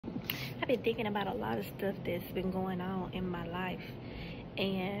I've been thinking about a lot of stuff that's been going on in my life,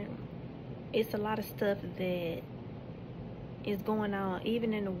 and it's a lot of stuff that is going on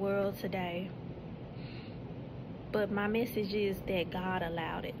even in the world today. But my message is that God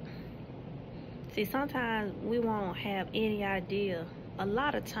allowed it. See, sometimes we won't have any idea, a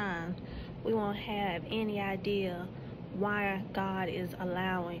lot of times we won't have any idea why God is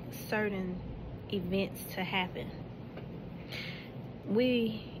allowing certain events to happen.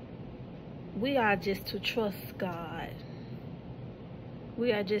 We are just to trust God.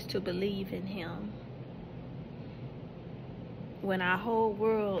 We are just to believe in Him. When our whole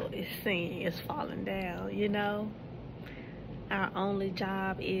world is saying it's falling down, our only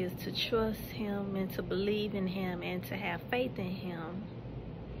job is to trust Him and to believe in Him and to have faith in Him.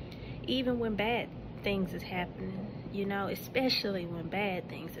 Even when bad things is happening, especially when bad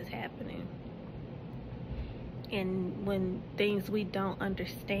things is happening. And when things we don't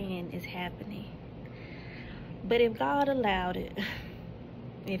understand is happening. But if God allowed it,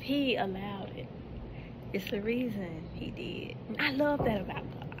 if He allowed it, it's the reason He did. I love that about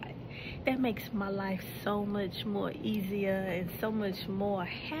God. That makes my life so much more easier and so much more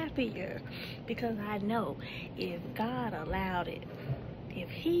happier, because I know if God allowed it,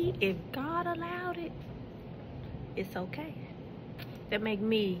 if God allowed it, it's okay. That make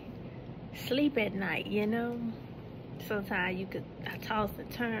me sleep at night, Sometimes I toss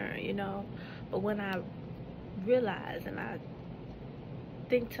and turn, but when I realize and I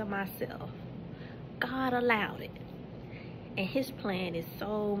think to myself, God allowed it, and His plan is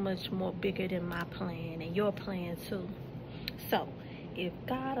so much more bigger than my plan and your plan too. So if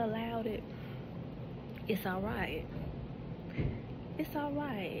God allowed it, it's all right. It's all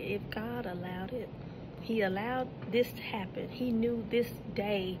right. If God allowed it, He allowed this to happen. He knew this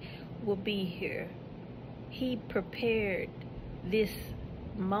day would be here. He prepared this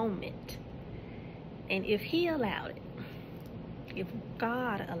moment. And if He allowed it, if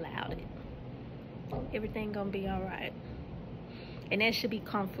God allowed it, everything gonna be all right. And that should be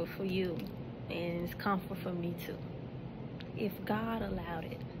comfort for you, and it's comfort for me too. If God allowed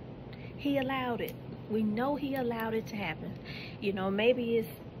it, He allowed it. We know He allowed it to happen. Maybe it's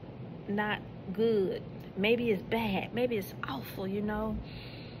not good, maybe it's bad, maybe it's awful,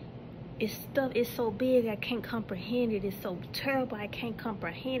 It's so big I can't comprehend it. It's so terrible I can't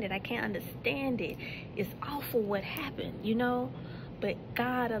comprehend it. I can't understand it. It's awful what happened, But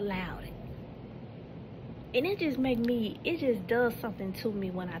God allowed it. And it just does something to me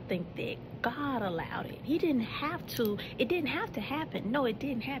when I think that God allowed it. He didn't have to. It didn't have to happen. No, it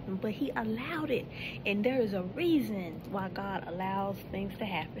didn't happen, but He allowed it. And there is a reason why God allows things to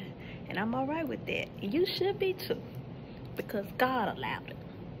happen. And I'm all right with that. And you should be too, because God allowed it.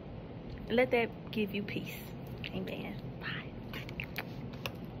 Let that give you peace. Amen.